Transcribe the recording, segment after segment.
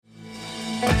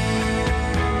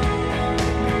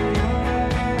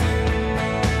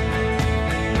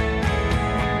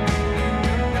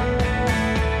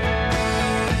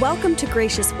Welcome to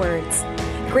Gracious Words.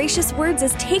 Gracious Words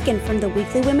is taken from the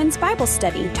weekly women's Bible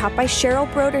study taught by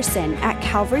Cheryl Broderson at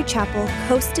Calvary Chapel,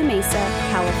 Costa Mesa,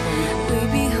 California. We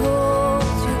behold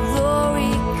your glory,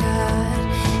 God,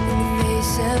 in the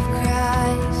face of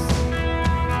Christ.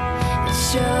 It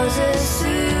shows us who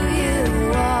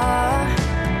you are,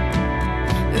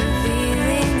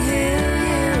 revealing who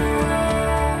you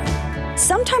are.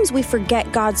 Sometimes we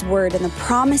forget God's word and the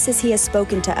promises He has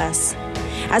spoken to us.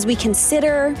 As we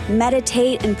consider,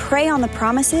 meditate, and pray on the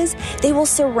promises, they will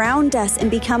surround us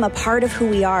and become a part of who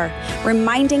we are,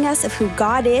 reminding us of who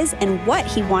God is and what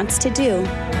He wants to do. We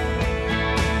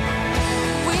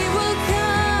will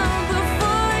come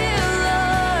before you,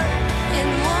 Lord, in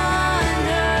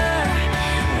wonder.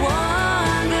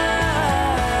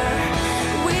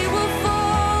 We will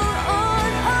fall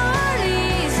on our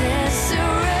knees and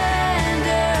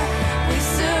surrender. We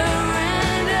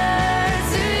surrender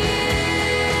to you.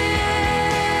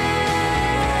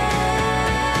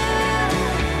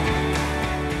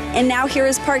 And now here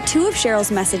is part 2 of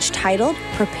Cheryl's message titled,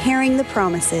 Preparing the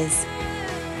Promises.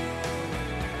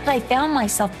 I found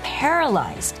myself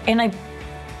paralyzed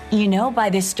by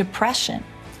this depression.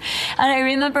 And I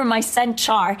remember my son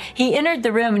Char, he entered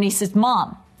the room and he says,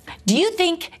 "Mom, do you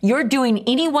think you're doing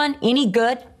anyone any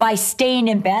good by staying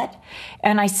in bed?"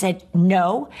 And I said,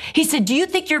 "No." He said, "Do you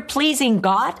think you're pleasing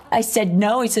God?" I said,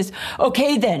 "No." He says,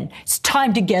 "Okay, then it's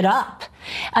time to get up."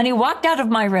 And he walked out of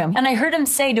my room and I heard him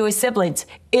say to his siblings,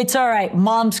 "It's all right.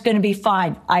 Mom's going to be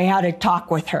fine. I had a talk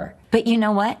with her." But you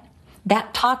know what?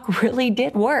 That talk really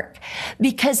did work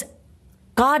because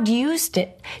God used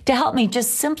it to help me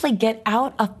just simply get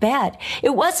out of bed.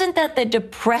 It wasn't that the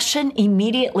depression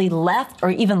immediately left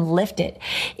or even lifted.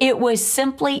 It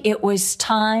was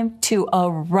time to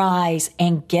arise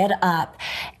and get up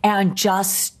and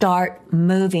just start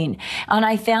moving. And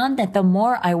I found that the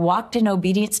more I walked in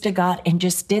obedience to God and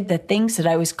just did the things that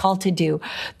I was called to do,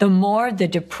 the more the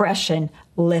depression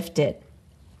lifted.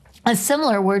 A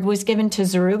similar word was given to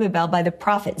Zerubbabel by the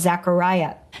prophet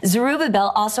Zechariah.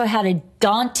 Zerubbabel also had a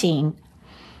daunting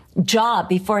job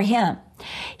before him.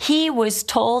 He was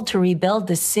told to rebuild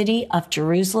the city of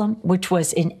Jerusalem, which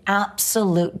was in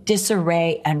absolute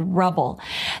disarray and rubble.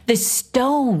 The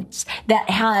stones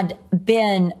that had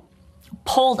been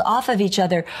pulled off of each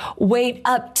other weighed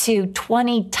up to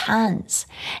 20 tons.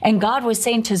 And God was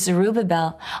saying to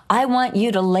Zerubbabel, "I want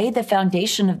you to lay the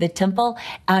foundation of the temple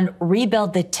and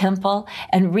rebuild the temple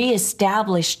and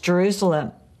reestablish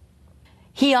Jerusalem."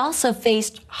 He also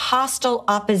faced hostile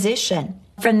opposition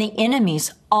from the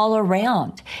enemies all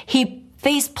around. He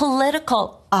faced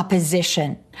political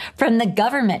opposition from the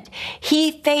government.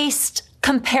 He faced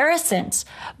comparisons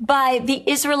by the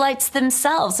Israelites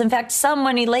themselves. In fact, some,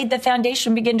 when he laid the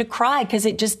foundation, began to cry because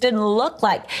it just didn't look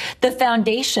like the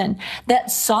foundation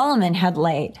that Solomon had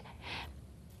laid.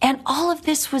 And all of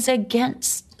this was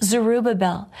against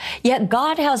Zerubbabel. Yet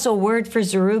God has a word for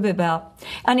Zerubbabel.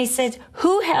 And he says,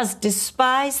 "Who has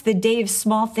despised the day of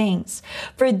small things?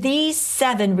 For these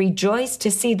 7 rejoice to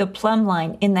see the plumb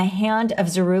line in the hand of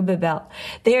Zerubbabel.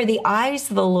 They are the eyes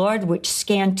of the Lord which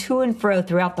scan to and fro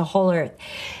throughout the whole earth."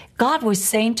 God was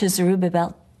saying to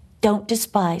Zerubbabel, don't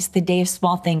despise the day of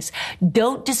small things.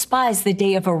 Don't despise the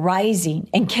day of arising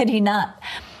and getting up.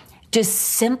 Just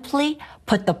simply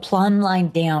put the plumb line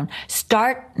down.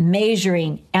 Start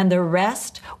measuring, and the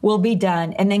rest will be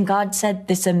done. And then God said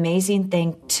this amazing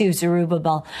thing to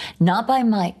Zerubbabel, "Not by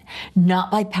might, not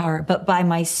by power, but by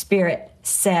my Spirit,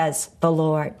 says the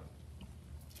Lord."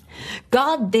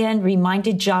 God then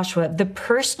reminded Joshua of the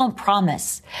personal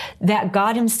promise that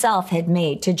God himself had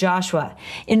made to Joshua.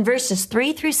 In verses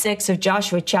 3-6 of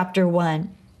Joshua chapter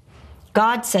 1,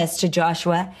 God says to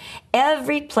Joshua,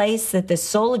 "Every place that the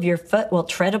sole of your foot will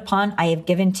tread upon, I have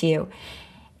given to you.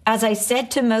 As I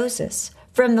said to Moses,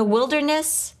 from the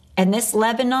wilderness and this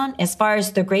Lebanon, as far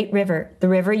as the great river, the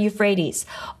river Euphrates,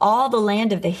 all the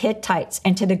land of the Hittites,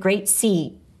 and to the great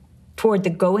sea, toward the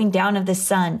going down of the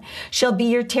sun, shall be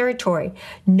your territory.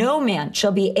 No man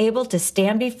shall be able to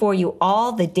stand before you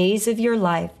all the days of your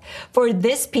life. For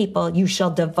this people you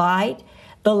shall divide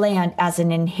the land as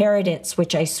an inheritance,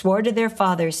 which I swore to their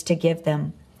fathers to give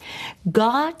them."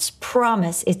 God's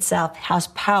promise itself has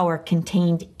power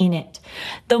contained in it.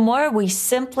 The more we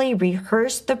simply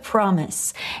rehearse the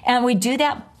promise, and we do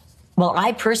that Well,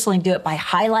 I personally do it by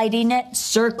highlighting it,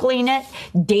 circling it,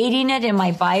 dating it in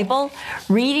my Bible,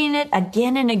 reading it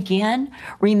again and again,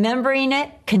 remembering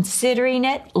it, considering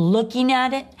it, looking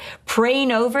at it,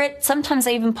 praying over it. Sometimes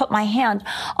I even put my hand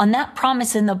on that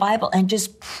promise in the Bible and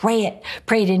just pray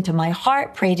it into my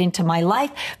heart, pray it into my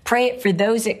life, pray it for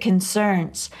those it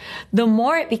concerns. The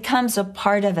more it becomes a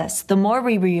part of us, the more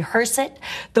we rehearse it,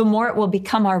 the more it will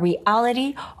become our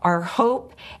reality, our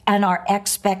hope, and our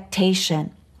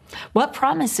expectation. What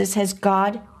promises has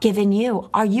God given you?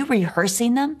 Are you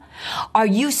rehearsing them? Are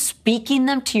you speaking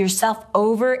them to yourself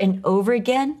over and over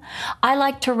again? I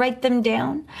like to write them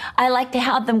down. I like to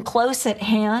have them close at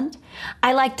hand.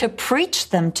 I like to preach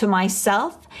them to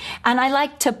myself. And I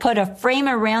like to put a frame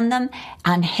around them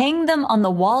and hang them on the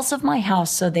walls of my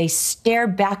house so they stare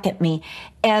back at me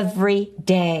every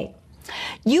day.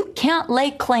 You can't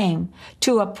lay claim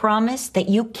to a promise that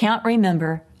you can't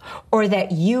remember or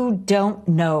that you don't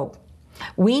know.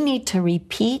 We need to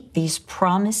repeat these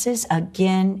promises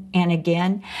again and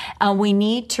again, and we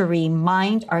need to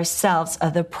remind ourselves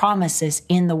of the promises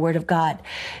in the Word of God.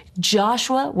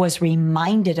 Joshua was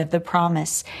reminded of the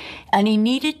promise, and he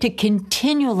needed to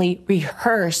continually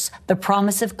rehearse the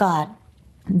promise of God.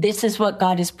 This is what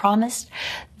God has promised.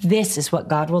 This is what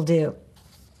God will do.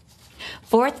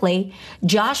 Fourthly,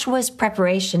 Joshua's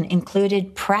preparation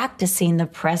included practicing the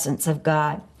presence of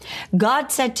God.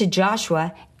 God said to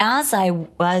Joshua, "As I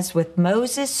was with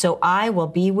Moses, so I will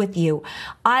be with you.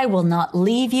 I will not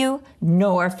leave you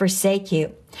nor forsake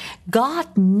you."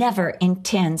 God never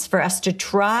intends for us to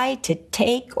try to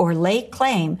take or lay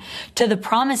claim to the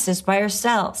promises by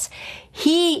ourselves.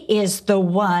 He is the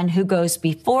one who goes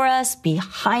before us,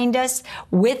 behind us,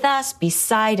 with us,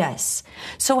 beside us.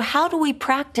 So how do we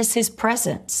practice his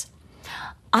presence?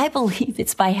 I believe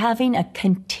it's by having a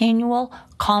continual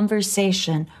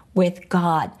conversation with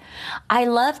God. I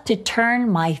love to turn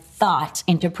my thoughts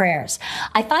into prayers.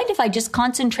 I find if I just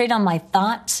concentrate on my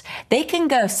thoughts, they can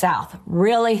go south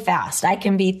really fast. I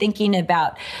can be thinking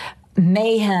about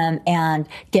mayhem and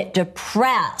get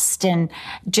depressed and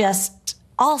just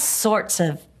all sorts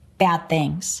of bad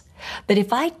things. But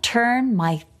if I turn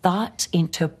my thoughts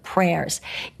into prayers,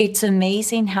 it's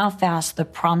amazing how fast the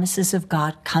promises of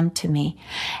God come to me.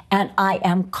 And I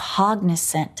am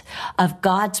cognizant of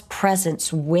God's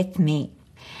presence with me.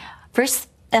 1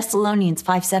 Thessalonians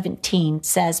 5:17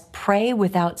 says, "Pray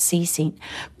without ceasing."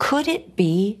 Could it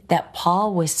be that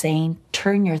Paul was saying,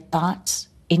 turn your thoughts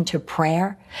into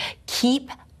prayer?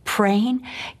 Keep praying.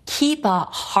 Keep a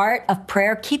heart of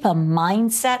prayer. Keep a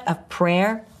mindset of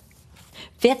prayer.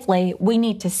 Fifthly, we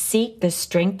need to seek the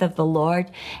strength of the Lord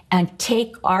and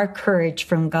take our courage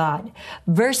from God.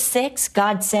 Verse 6,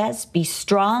 God says, "Be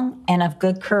strong and of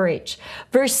good courage."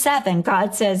 Verse 7,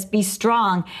 God says, "Be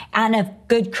strong and of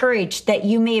good courage, that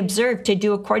you may observe to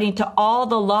do according to all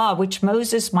the law which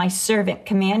Moses, my servant,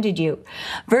 commanded you."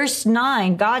 Verse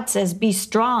 9, God says, "Be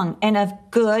strong and of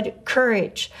good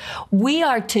courage." We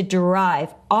are to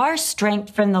derive our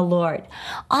strength from the Lord.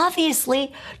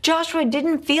 Obviously, Joshua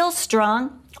didn't feel strong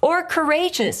or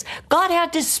courageous. God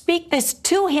had to speak this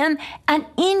to him and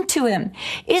into him.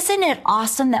 Isn't it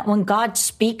awesome that when God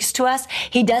speaks to us,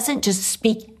 he doesn't just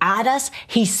speak at us,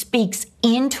 he speaks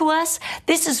into us?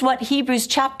 This is what Hebrews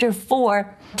chapter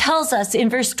 4 tells us in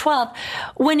verse 12,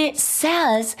 when it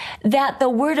says that the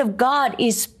word of God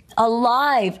is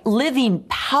alive, living,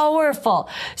 powerful,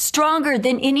 stronger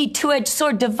than any two-edged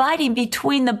sword, dividing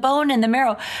between the bone and the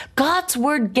marrow. God's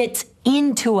word gets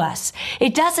into us.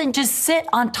 It doesn't just sit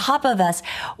on top of us.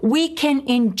 We can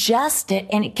ingest it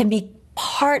and it can be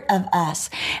part of us.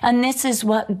 And this is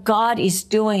what God is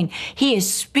doing. He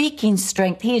is speaking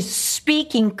strength. He is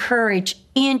speaking courage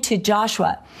into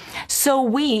Joshua. So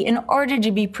we, in order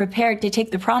to be prepared to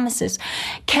take the promises,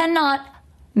 cannot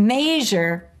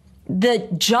measure the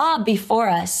job before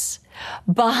us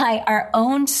by our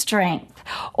own strength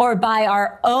or by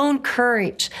our own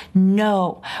courage.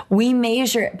 No, we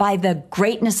measure it by the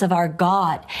greatness of our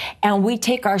God, and we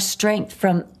take our strength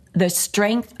from the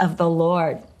strength of the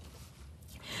Lord.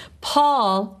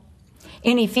 Paul,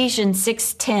 in Ephesians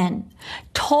 6:10,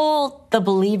 told the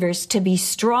believers to be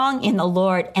strong in the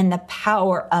Lord and the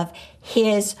power of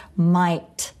his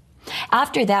might.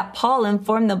 After that, Paul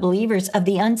informed the believers of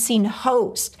the unseen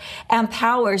host and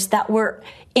powers that were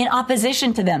in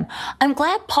opposition to them. I'm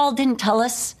glad Paul didn't tell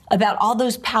us about all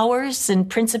those powers and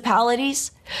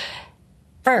principalities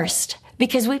first,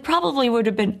 because we probably would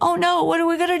have been, oh no, what are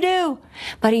we going to do?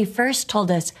 But he first told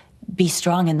us, be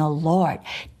strong in the Lord.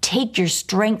 Take your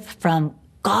strength from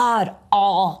God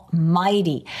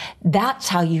Almighty. That's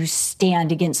how you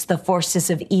stand against the forces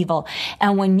of evil.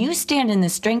 And when you stand in the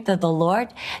strength of the Lord,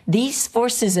 these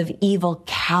forces of evil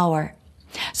cower.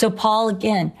 So Paul,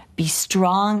 again, be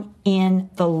strong in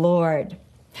the Lord.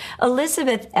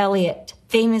 Elizabeth Elliot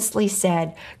famously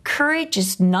said, "Courage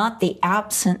is not the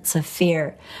absence of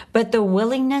fear, but the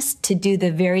willingness to do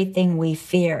the very thing we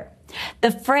fear."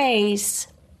 The phrase,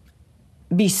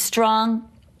 be strong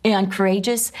and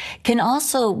courageous, can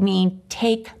also mean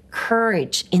take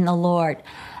courage in the Lord.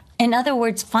 In other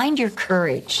words, find your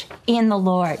courage in the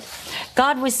Lord.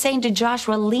 God was saying to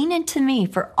Joshua, lean into me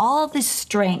for all the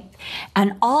strength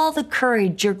and all the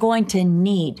courage you're going to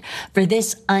need for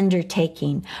this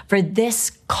undertaking, for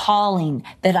this calling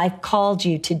that I've called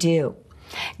you to do.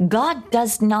 God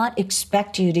does not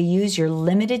expect you to use your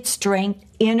limited strength,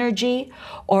 energy,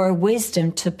 or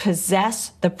wisdom to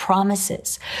possess the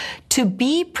promises. To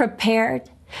be prepared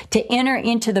to enter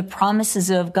into the promises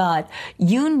of God,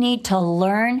 you need to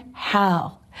learn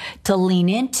how to lean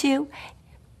into,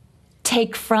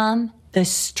 take from the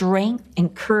strength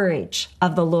and courage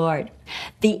of the Lord.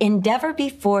 The endeavor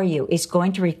before you is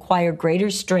going to require greater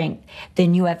strength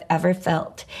than you have ever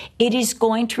felt. It is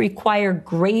going to require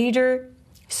greater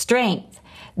strength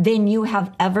than you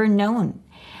have ever known.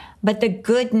 But the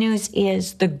good news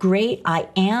is the great I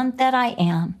am that I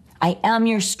am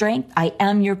your strength. I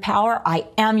am your power. I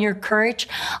am your courage.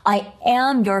 I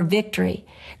am your victory,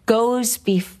 goes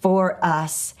before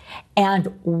us and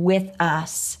with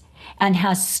us and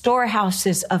has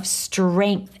storehouses of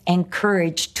strength and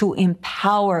courage to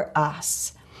empower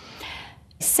us.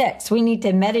 6, we need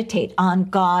to meditate on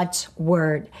God's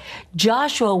word.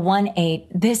 Joshua 1:8,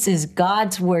 this is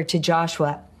God's word to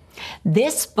Joshua.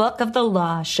 This book of the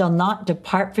law shall not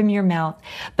depart from your mouth,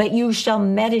 but you shall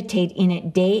meditate in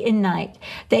it day and night,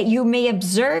 that you may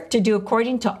observe to do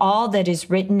according to all that is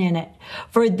written in it.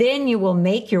 For then you will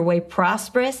make your way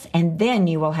prosperous, and then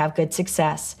you will have good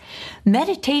success.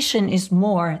 Meditation is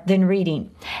more than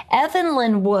reading.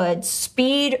 Evelyn Wood's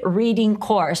speed reading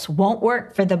course won't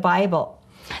work for the Bible.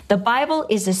 The Bible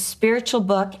is a spiritual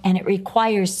book, and it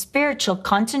requires spiritual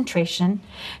concentration,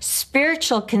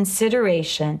 spiritual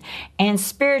consideration, and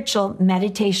spiritual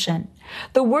meditation.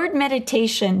 The word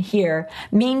meditation here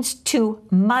means to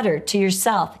mutter to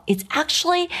yourself. It's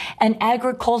actually an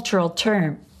agricultural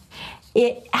term.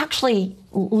 It actually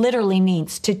literally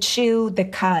means to chew the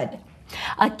cud.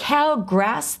 A cow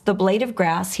grasps the blade of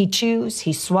grass. He chews,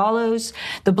 he swallows.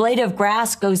 The blade of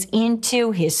grass goes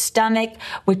into his stomach,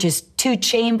 which is 2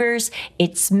 chambers.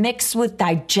 It's mixed with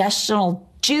digestional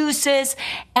juices,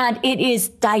 and it is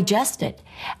digested.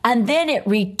 And then it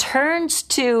returns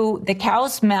to the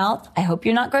cow's mouth. I hope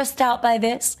you're not grossed out by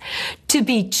this. To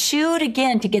be chewed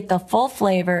again to get the full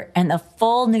flavor and the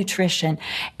full nutrition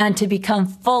and to become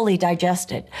fully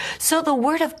digested. So the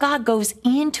word of God goes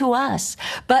into us,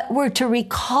 but we're to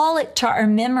recall it to our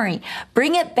memory,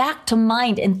 bring it back to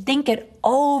mind and think it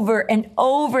over and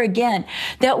over again,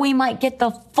 that we might get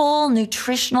the full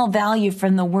nutritional value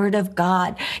from the word of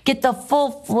God, get the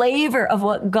full flavor of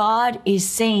what God is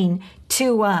saying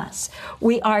to us.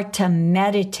 We are to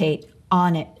meditate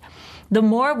on it. The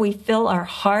more we fill our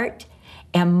heart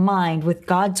and mind with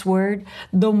God's word,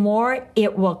 the more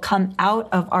it will come out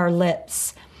of our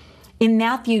lips. In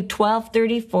Matthew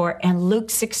 12:34 and Luke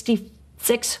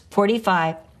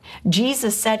 6:45,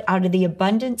 Jesus said, out of the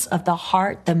abundance of the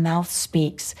heart, the mouth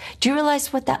speaks. Do you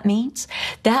realize what that means?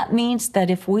 That means that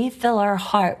if we fill our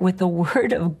heart with the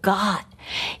word of God,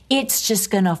 it's just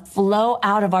going to flow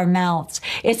out of our mouths.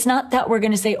 It's not that we're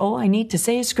going to say, oh, I need to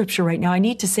say a scripture right now. I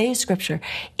need to say a scripture.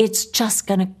 It's just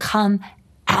going to come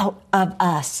out of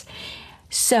us.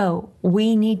 So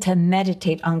we need to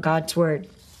meditate on God's word.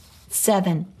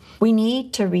 7, we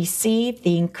need to receive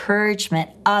the encouragement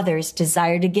others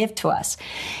desire to give to us.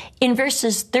 In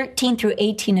verses 13 through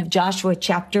 18 of Joshua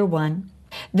chapter 1,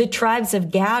 the tribes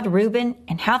of Gad, Reuben,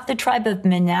 and half the tribe of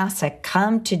Manasseh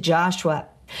come to Joshua.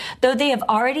 Though they have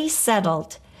already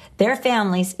settled their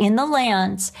families in the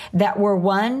lands that were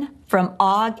won from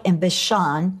Og and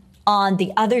Bashan on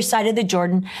the other side of the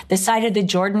Jordan, the side of the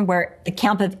Jordan where the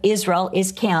camp of Israel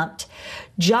is camped,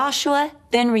 Joshua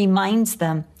then reminds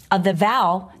them of the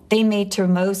vow they made to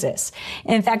Moses.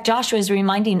 In fact, Joshua is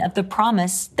reminding of the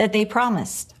promise that they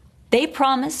promised. They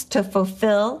promised to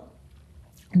fulfill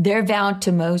their vow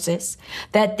to Moses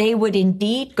that they would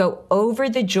indeed go over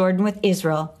the Jordan with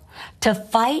Israel to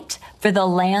fight for the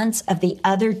lands of the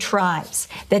other tribes,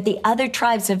 that the other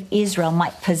tribes of Israel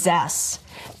might possess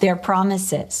their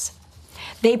promises.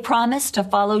 They promised to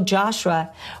follow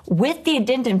Joshua with the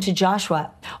addendum to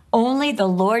Joshua, only the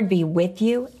Lord be with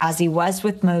you as he was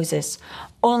with Moses.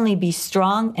 Only be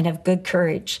strong and of good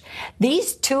courage.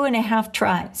 These 2.5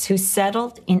 tribes who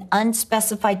settled in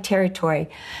unspecified territory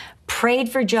prayed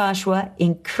for Joshua,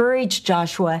 encouraged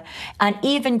Joshua, and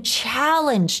even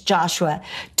challenged Joshua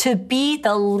to be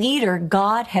the leader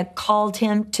God had called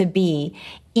him to be,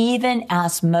 even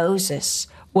as Moses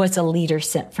was a leader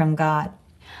sent from God.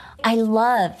 I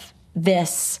love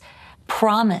this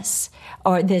promise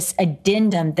or this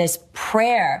addendum, this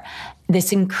prayer,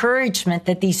 this encouragement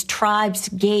that these tribes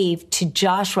gave to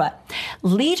Joshua.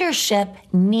 Leadership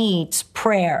needs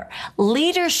prayer.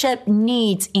 Leadership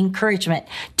needs encouragement.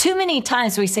 Too many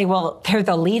times we say, well, they're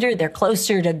the leader, they're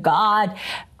closer to God.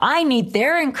 I need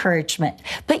their encouragement.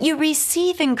 But you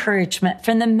receive encouragement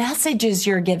from the messages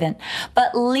you're given.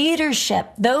 But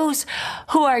leadership, those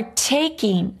who are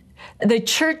taking the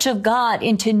church of God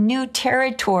into new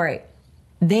territory,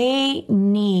 they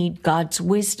need God's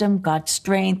wisdom, God's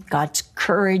strength, God's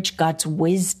courage, God's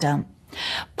wisdom.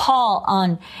 Paul,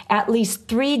 on at least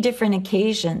 3 different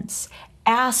occasions,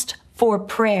 asked for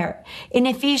prayer. In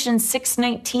Ephesians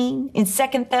 6:19, in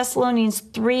 2 Thessalonians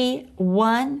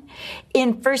 3:1,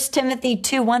 in 1 Timothy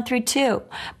 2:1-2,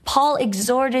 Paul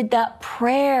exhorted that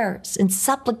prayers and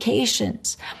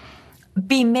supplications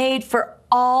be made for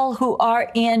all who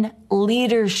are in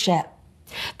leadership.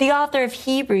 The author of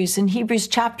Hebrews, in Hebrews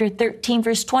chapter 13,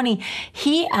 verse 20,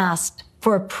 he asked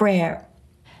for a prayer.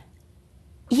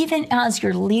 Even as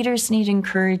your leaders need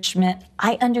encouragement,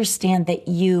 I understand that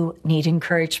you need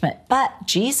encouragement. But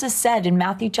Jesus said in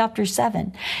Matthew chapter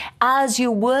 7, as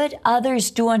you would others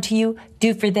do unto you,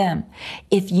 do for them.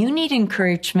 If you need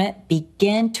encouragement,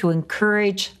 begin to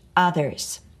encourage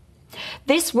others.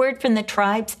 This word from the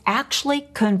tribes actually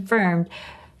confirmed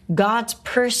God's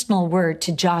personal word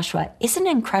to Joshua. Isn't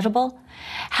it incredible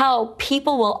how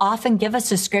people will often give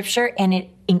us a scripture and it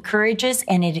encourages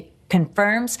and it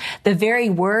confirms the very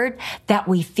word that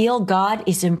we feel God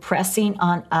is impressing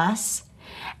on us?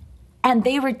 And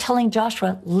they were telling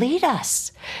Joshua, lead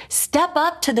us. Step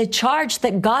up to the charge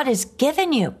that God has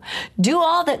given you. Do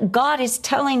all that God is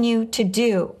telling you to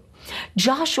do.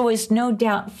 Joshua is no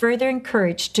doubt further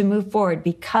encouraged to move forward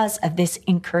because of this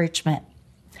encouragement.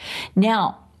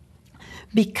 Now,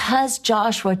 because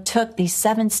Joshua took these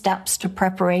 7 steps to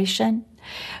preparation,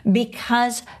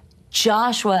 because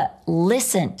Joshua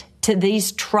listened to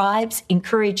these tribes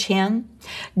encourage him,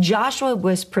 Joshua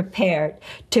was prepared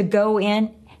to go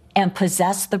in and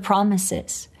possess the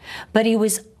promises. But he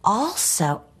was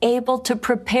also able to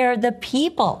prepare the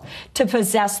people to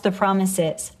possess the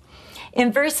promises.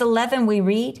 In verse 11, we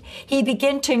read, he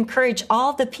began to encourage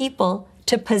all the people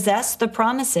to possess the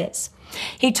promises.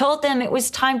 He told them it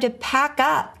was time to pack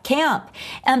up camp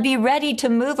and be ready to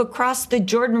move across the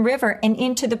Jordan River and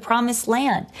into the promised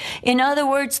land. In other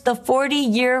words, the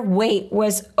 40-year wait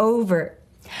was over.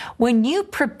 When you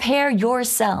prepare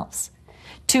yourselves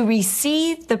to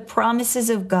receive the promises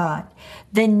of God,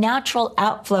 the natural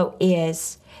outflow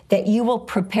is that you will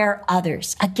prepare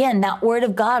others. Again, that word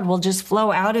of God will just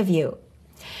flow out of you.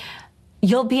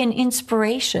 You'll be an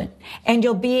inspiration and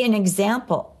you'll be an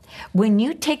example. When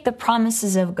you take the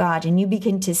promises of God and you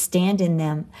begin to stand in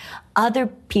them, other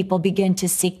people begin to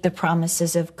seek the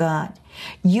promises of God.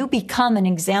 You become an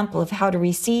example of how to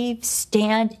receive,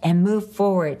 stand, and move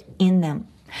forward in them.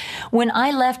 When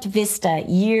I left Vista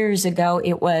years ago,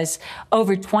 it was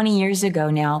over 20 years ago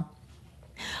now,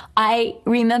 I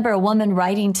remember a woman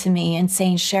writing to me and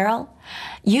saying, Cheryl,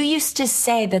 you used to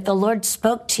say that the Lord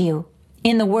spoke to you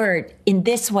in the Word in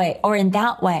this way or in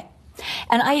that way.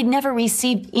 And I had never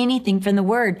received anything from the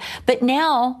word, but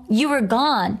now you were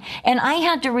gone and I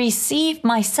had to receive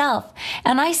myself.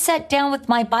 And I sat down with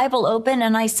my Bible open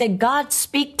and I said, God,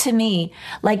 speak to me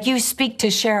like you speak to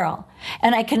Cheryl.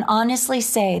 And I can honestly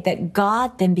say that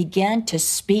God then began to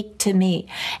speak to me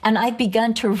and I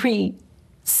began to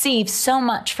receive so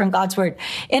much from God's word.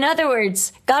 In other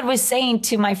words, God was saying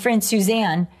to my friend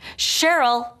Suzanne,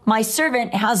 Cheryl, my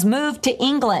servant, has moved to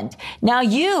England. Now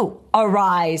you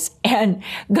arise and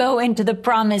go into the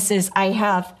promises I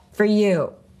have for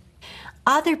you.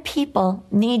 Other people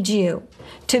need you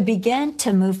to begin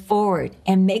to move forward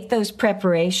and make those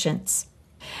preparations.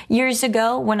 Years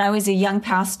ago, when I was a young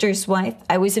pastor's wife,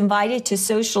 I was invited to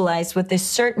socialize with a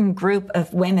certain group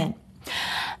of women.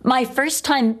 My first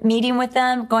time meeting with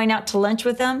them, going out to lunch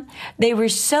with them, they were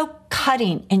so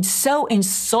cutting and so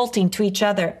insulting to each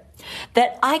other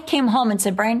that I came home and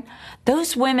said, Brian,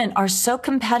 those women are so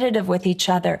competitive with each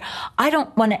other. I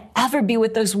don't want to ever be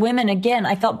with those women again.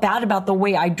 I felt bad about the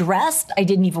way I dressed. I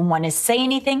didn't even want to say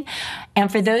anything.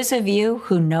 And for those of you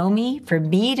who know me, for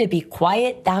me to be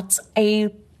quiet, that's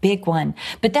a big one.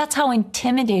 But that's how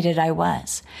intimidated I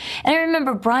was. And I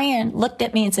remember Brian looked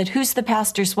at me and said, "Who's the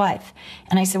pastor's wife?"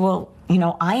 And I said, "Well,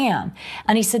 I am."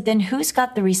 And he said, "Then who's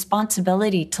got the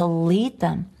responsibility to lead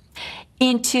them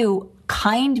into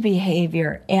kind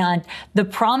behavior and the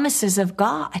promises of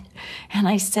God?" And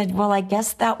I said, "Well, I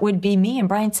guess that would be me." And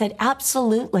Brian said,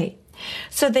 "Absolutely."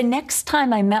 So the next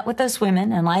time I met with those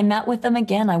women, and I met with them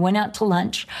again, I went out to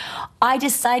lunch, I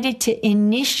decided to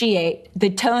initiate the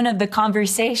tone of the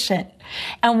conversation.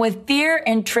 And with fear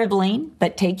and trembling,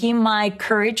 but taking my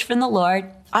courage from the Lord,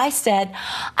 I said,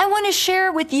 "I want to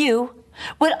share with you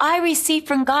what I received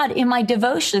from God in my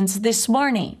devotions this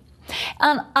morning."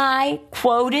 And I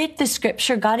quoted the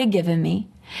scripture God had given me,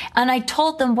 and I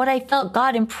told them what I felt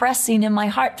God impressing in my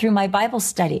heart through my Bible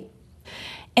study.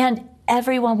 And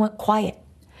everyone went quiet.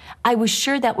 I was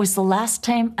sure that was the last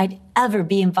time I'd ever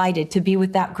be invited to be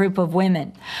with that group of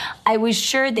women. I was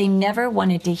sure they never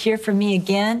wanted to hear from me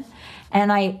again,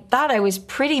 and I thought I was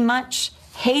pretty much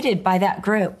hated by that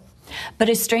group. But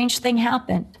a strange thing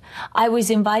happened. I was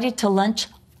invited to lunch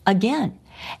again.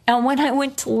 And when I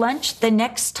went to lunch the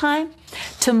next time,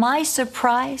 to my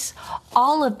surprise,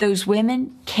 all of those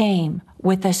women came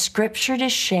with a scripture to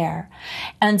share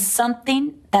and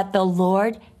something that the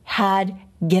Lord had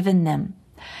given them.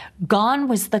 Gone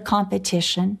was the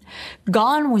competition.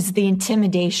 Gone was the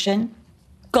intimidation.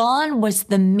 Gone was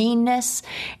the meanness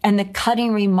and the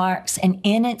cutting remarks. And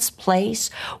in its place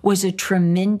was a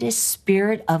tremendous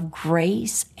spirit of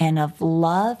grace and of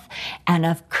love and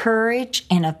of courage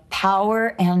and of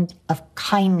power and of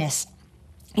kindness.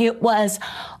 It was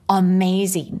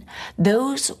amazing.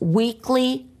 Those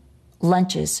weekly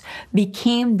lunches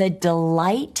became the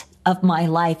delight of my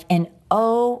life. And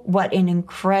oh, what an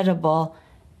incredible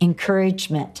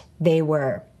encouragement they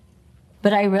were.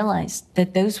 But I realized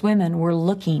that those women were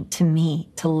looking to me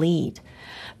to lead.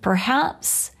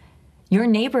 Perhaps your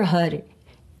neighborhood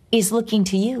is looking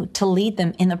to you to lead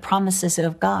them in the promises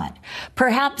of God.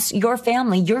 Perhaps your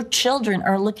family, your children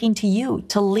are looking to you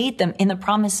to lead them in the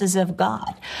promises of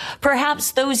God.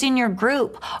 Perhaps those in your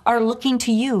group are looking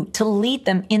to you to lead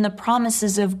them in the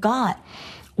promises of God.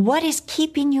 What is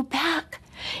keeping you back?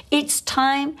 It's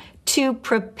time to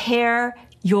prepare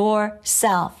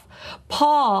yourself.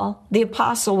 Paul, the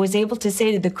apostle, was able to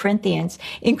say to the Corinthians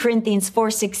in Corinthians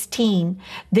 4:16,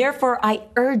 "Therefore I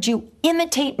urge you,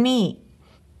 imitate me."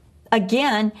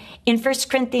 Again, in 1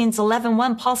 Corinthians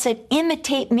 11:1, Paul said,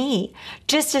 "Imitate me,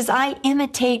 just as I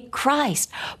imitate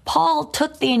Christ." Paul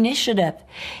took the initiative.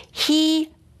 He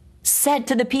said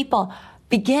to the people,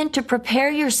 "Begin to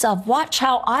prepare yourself. Watch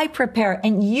how I prepare,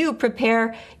 and you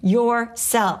prepare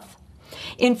yourself."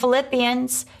 In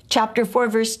Philippians chapter 4,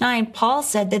 verse 9, Paul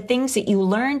said, "The things that you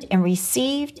learned and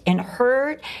received and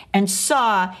heard and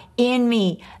saw in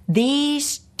me,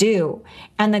 these do,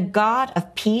 and the God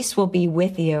of peace will be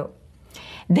with you."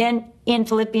 Then in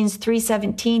Philippians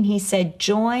 3:17, he said,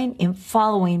 "Join in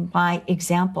following my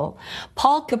example."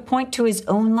 Paul could point to his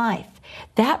own life.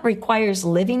 That requires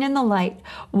living in the light,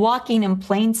 walking in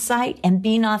plain sight, and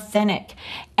being authentic,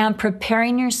 and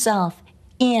preparing yourself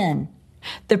in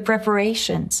the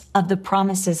preparations of the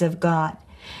promises of God.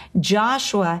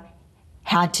 Joshua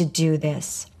had to do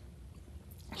this.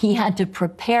 He had to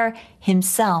prepare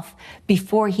himself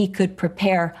before he could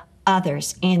prepare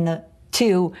others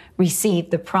to receive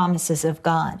the promises of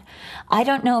God. I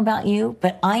don't know about you,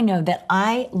 but I know that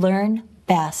I learn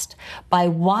best by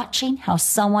watching how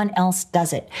someone else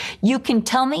does it. You can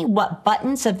tell me what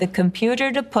buttons of the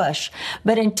computer to push,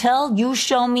 but until you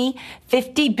show me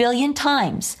 50 billion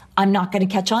times, I'm not going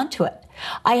to catch on to it.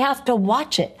 I have to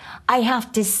watch it. I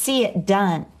have to see it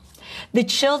done. The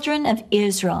children of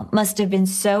Israel must have been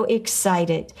so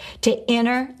excited to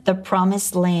enter the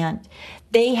promised land.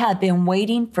 They had been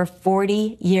waiting for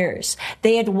 40 years.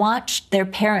 They had watched their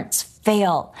parents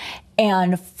fail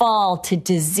and fall to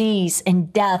disease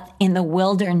and death in the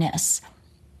wilderness.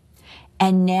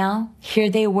 And now here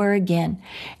they were again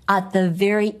at the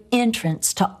very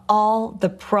entrance to all the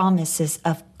promises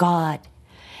of God.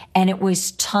 And it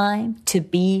was time to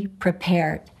be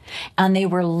prepared. And they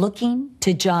were looking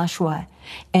to Joshua.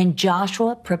 And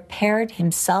Joshua prepared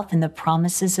himself in the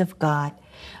promises of God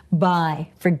by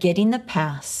forgetting the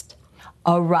past,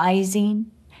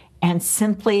 arising, and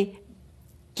simply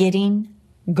getting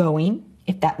going,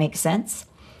 if that makes sense,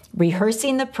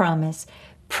 rehearsing the promise,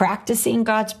 practicing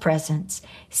God's presence,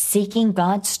 seeking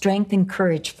God's strength and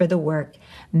courage for the work,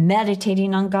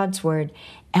 meditating on God's word,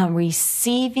 and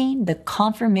receiving the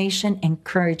confirmation and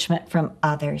encouragement from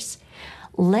others.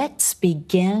 Let's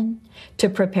begin to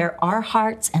prepare our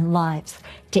hearts and lives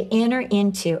to enter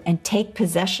into and take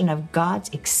possession of God's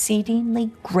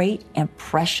exceedingly great and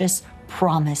precious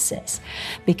promises.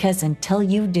 Because until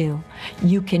you do,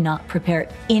 you cannot prepare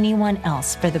anyone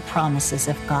else for the promises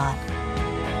of God.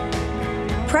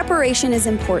 Preparation is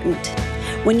important.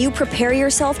 When you prepare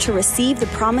yourself to receive the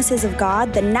promises of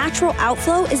God, the natural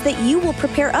outflow is that you will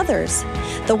prepare others.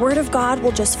 The Word of God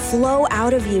will just flow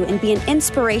out of you and be an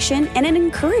inspiration and an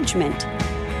encouragement.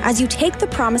 As you take the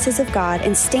promises of God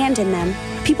and stand in them,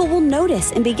 people will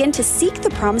notice and begin to seek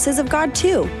the promises of God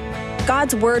too.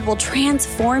 God's Word will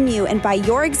transform you, and by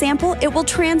your example, it will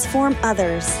transform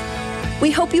others. We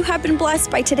hope you have been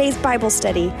blessed by today's Bible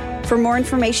study. For more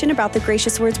information about the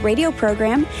Gracious Words radio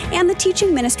program and the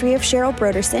teaching ministry of Cheryl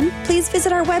Brodersen, please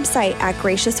visit our website at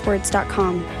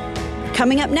graciouswords.com.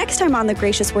 Coming up next time on the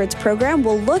Gracious Words program,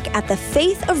 we'll look at the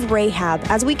faith of Rahab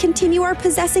as we continue our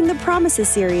Possessing the Promises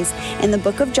series in the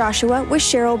book of Joshua with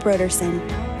Cheryl Brodersen.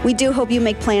 We do hope you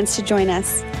make plans to join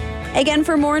us. Again,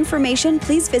 for more information,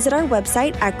 please visit our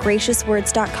website at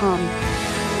graciouswords.com.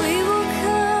 We will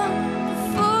come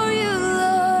before you,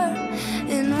 Lord,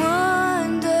 in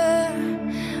wonder.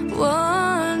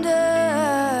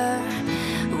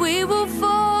 We will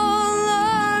fall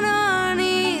on our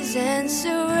knees and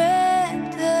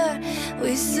surrender.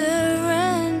 We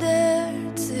surrender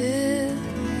to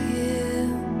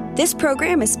you. This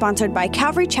program is sponsored by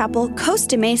Calvary Chapel,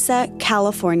 Costa Mesa,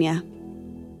 California.